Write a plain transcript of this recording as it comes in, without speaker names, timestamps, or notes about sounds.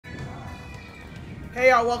Hey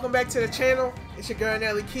y'all, welcome back to the channel. It's your girl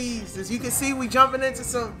Nelly Keys. As you can see, we jumping into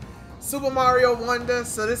some Super Mario Wonder.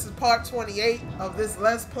 So this is part 28 of this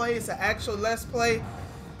Let's Play. It's an actual Let's Play.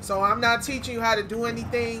 So I'm not teaching you how to do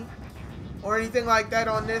anything or anything like that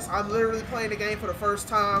on this. I'm literally playing the game for the first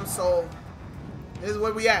time. So this is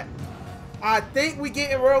where we at. I think we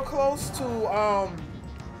getting real close to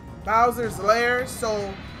Bowser's Lair.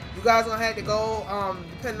 So you guys gonna have to go,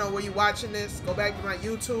 depending on where you're watching this, go back to my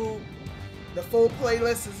YouTube. The full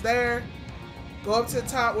playlist is there. Go up to the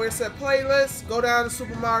top where it said playlist, go down to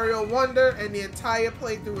Super Mario Wonder, and the entire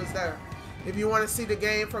playthrough is there if you want to see the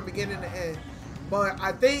game from beginning to end. But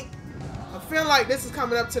I feel like this is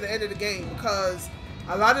coming up to the end of the game because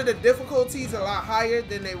a lot of the difficulties are a lot higher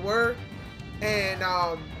than they were, and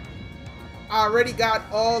I already got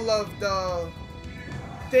all of the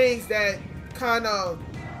things that kind of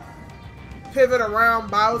pivot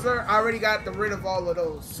around Bowser. I already got rid of all of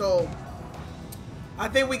those. So I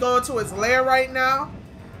think we're going to his lair right now.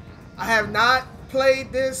 I have not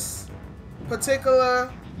played this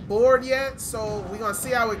particular board yet, so we're going to see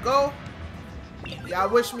how it go. Y'all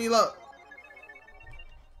wish me luck.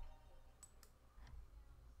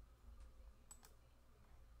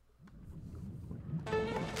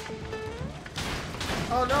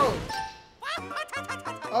 Oh no.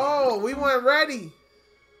 Oh, we weren't ready.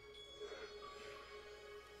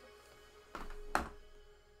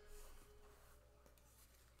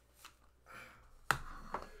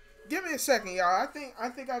 Give me a second, y'all. I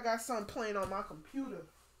think I got something playing on my computer.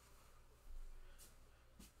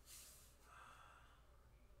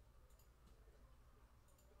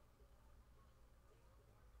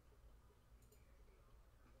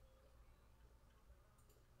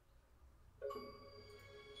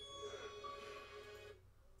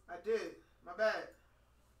 I did. My bad.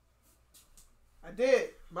 I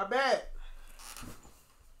did. My bad.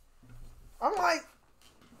 I'm like,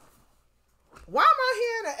 why am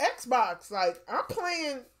I here in an Xbox? Like, I'm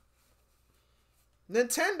playing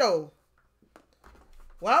Nintendo.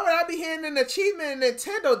 Why would I be hearing an achievement in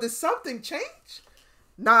Nintendo? Did something change?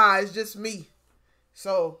 Nah, it's just me.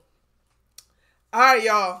 So, alright,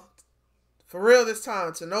 y'all. For real this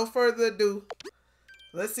time. So, no further ado.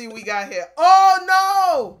 Let's see what we got here.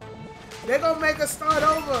 Oh, no! They're gonna make us start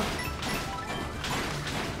over.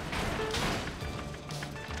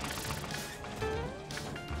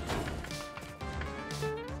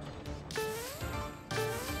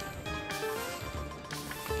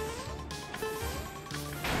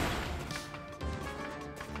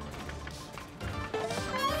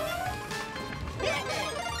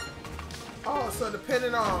 Oh, so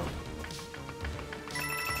depending on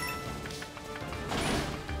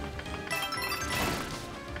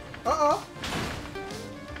uh-oh.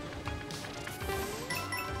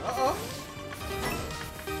 Uh-oh.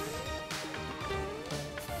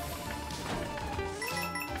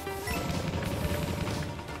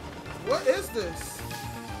 What is this?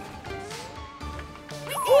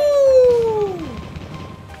 Ooh!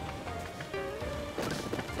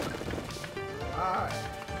 Alright.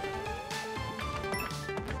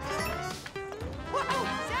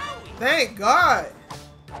 Thank God.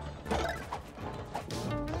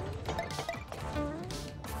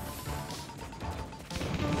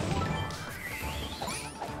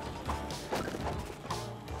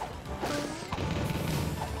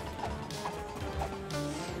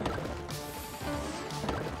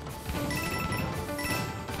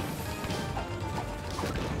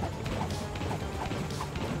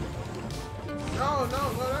 No,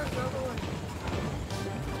 go that other way.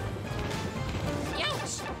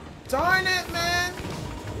 Ouch. Darn it, man.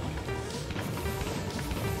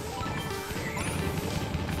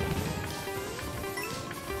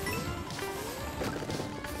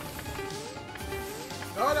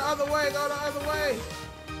 Go the other way, go the other way.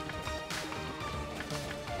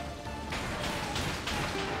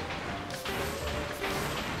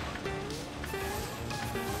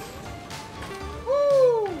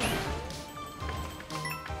 Woo!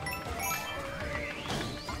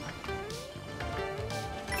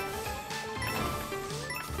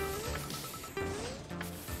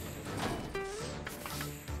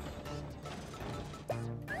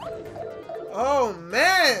 Oh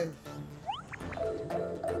man!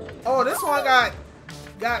 Oh, this one got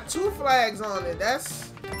 2 flags on it.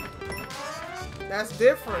 That's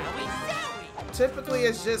different. Typically,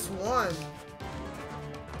 it's just 1.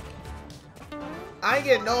 I ain't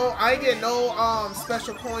get no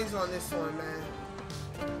special coins on this one, man.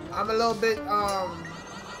 I'm a little bit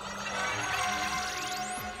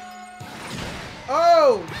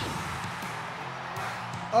Oh!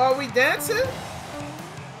 Are we dancing?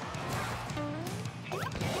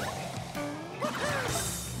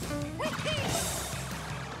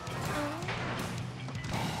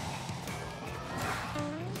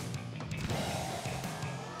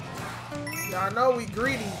 Y'all know we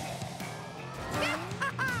greedy.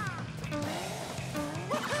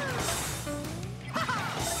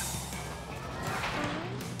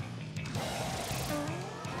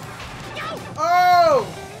 Oh!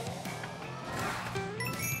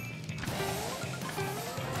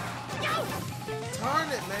 Darn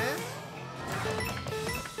it, man.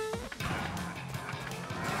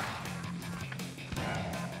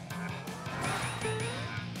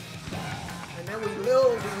 And then we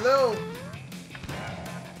little.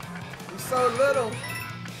 We so little.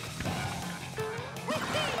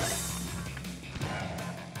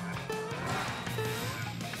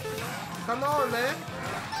 Come on, man.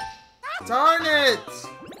 Darn it!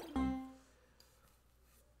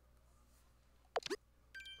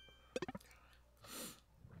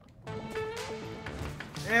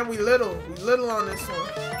 And we little on this one.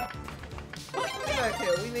 Get back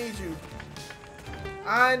here, we need you.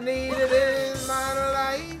 I need it in my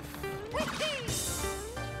life.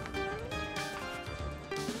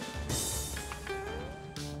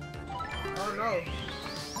 Oh no.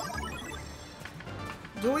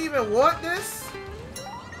 Do we even want this?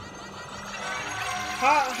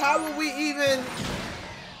 How would we even,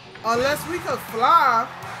 unless we could fly?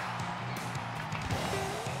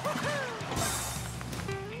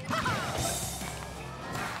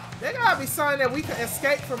 There gotta be something that we can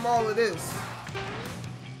escape from all of this.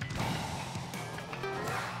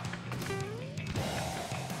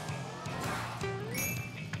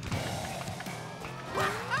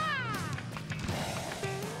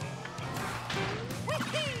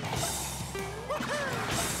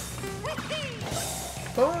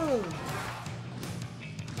 Boom!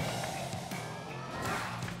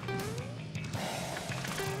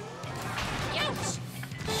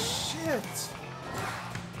 Shit!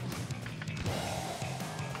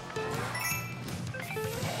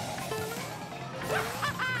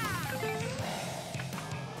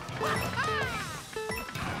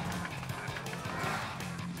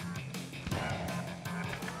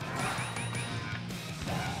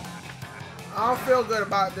 I don't feel good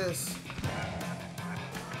about this.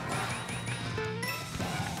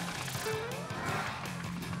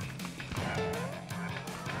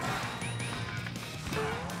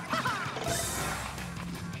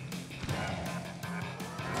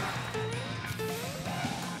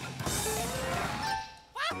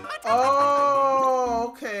 Oh,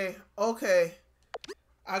 okay, okay.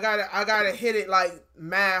 I gotta hit it like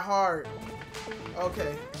mad hard.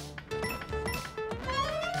 Okay.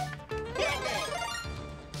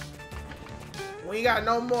 We ain't got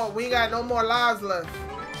no more lives left.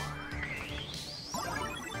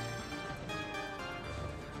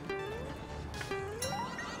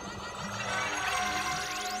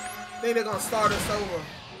 I think they're gonna start us over.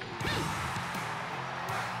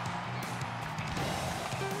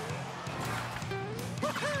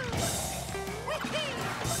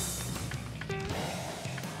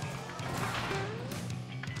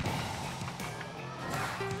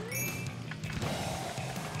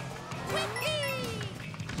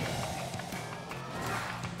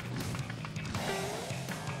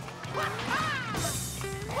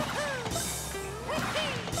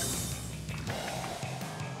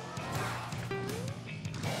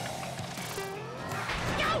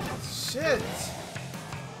 Shit.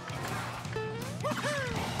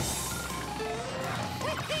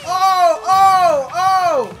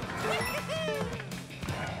 Oh!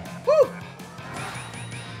 Whew.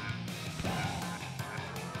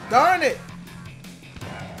 Darn it.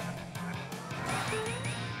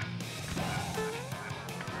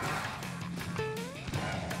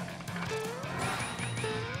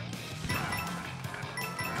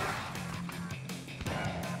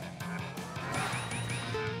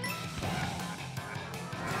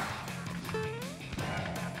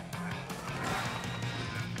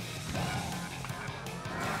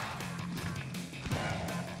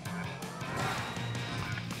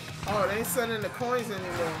 Oh, they ain't sending the coins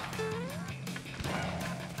anymore.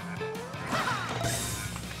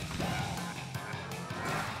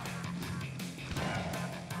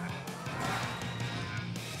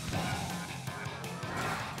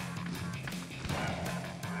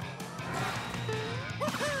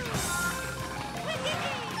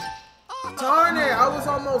 Darn it, I was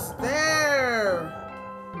almost there.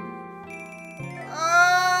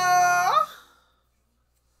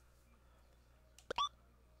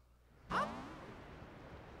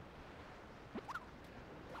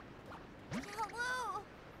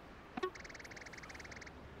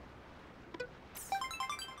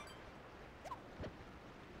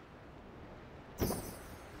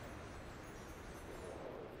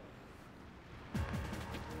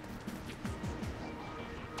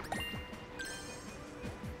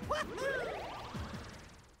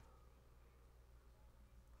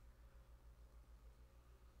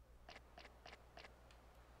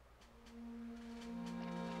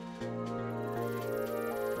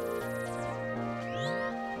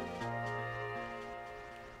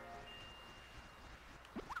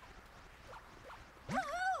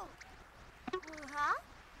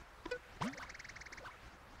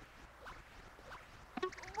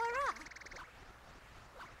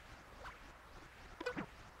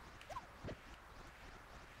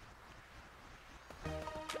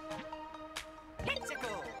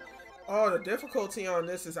 Oh, the difficulty on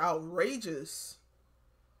this is outrageous.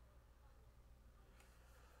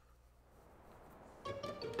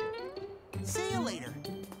 See you later.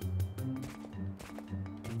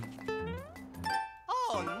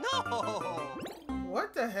 Oh no!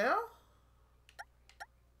 What the hell?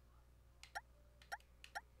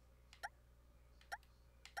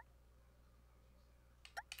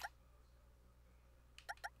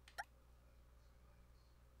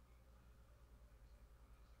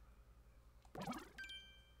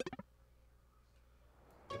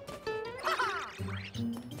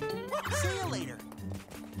 See you later.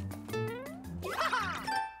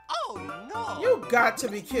 Oh no! You got to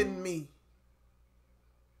be kidding me.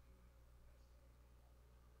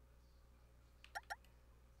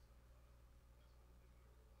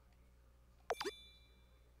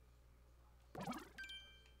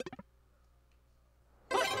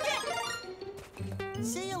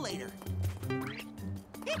 See you later.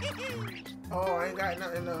 Oh, I ain't got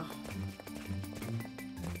nothing to...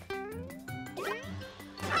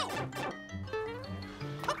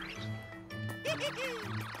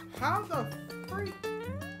 How the freak?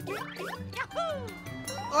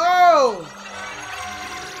 Oh!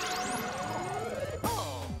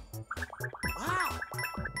 Oh! Wow!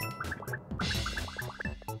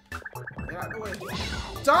 Get out the way.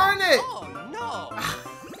 Darn it! Oh no!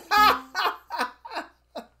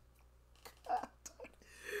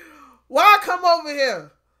 Why I come over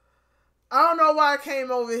here? I don't know why I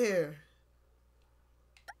came over here.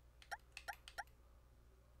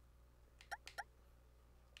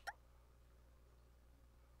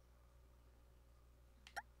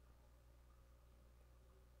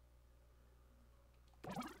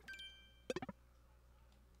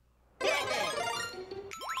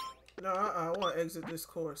 No, I want to exit this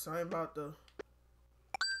course. I ain't about to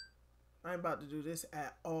do this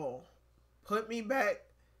at all. Put me back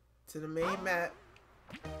to the main map.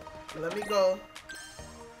 Let me go.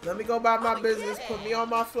 Let me go about my business. Put me on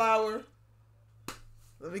my flower.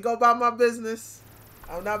 Let me go about my business.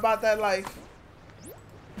 I'm not about that life.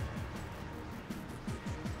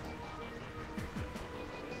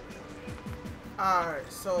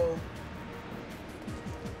 Alright, so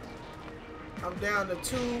I'm down to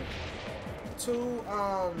two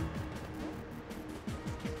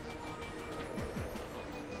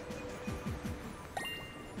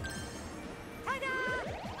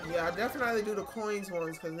yeah, I definitely do the coins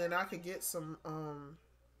ones because then I could get some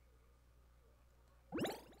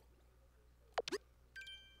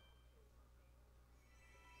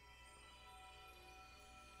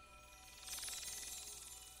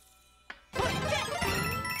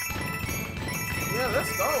yeah,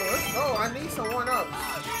 let's go. I need some one-ups.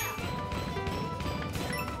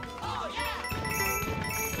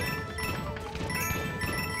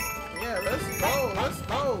 Yeah, let's go.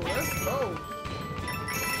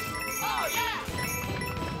 Oh yeah!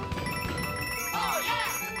 Oh yeah!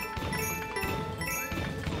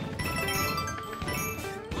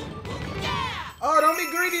 Yeah! Oh, don't be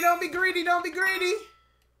greedy, don't be greedy. Don't be greedy.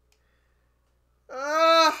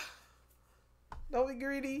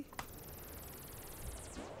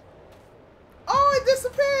 Oh, it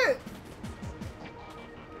disappeared.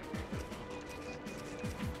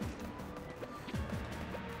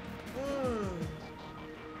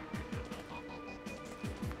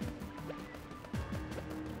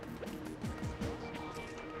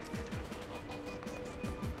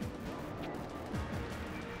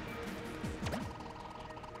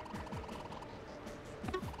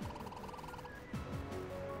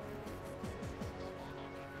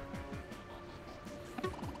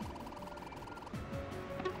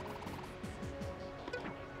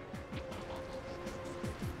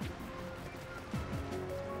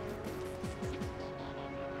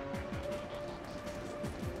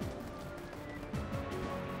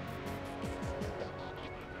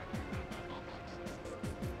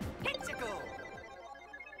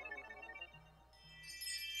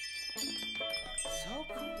 So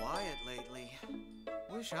quiet lately.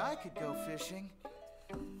 Wish I could go fishing.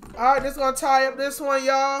 Alright, this is gonna tie up this one,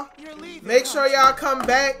 y'all. You're leaving. Make sure y'all come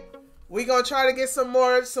back. We gonna try to get some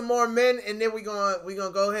more men, and then we gonna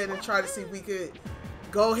go ahead and try to see if we could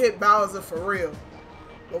go hit Bowser for real.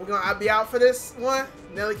 But I'll be out for this one.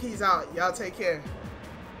 Nelly Keys out. Y'all take care.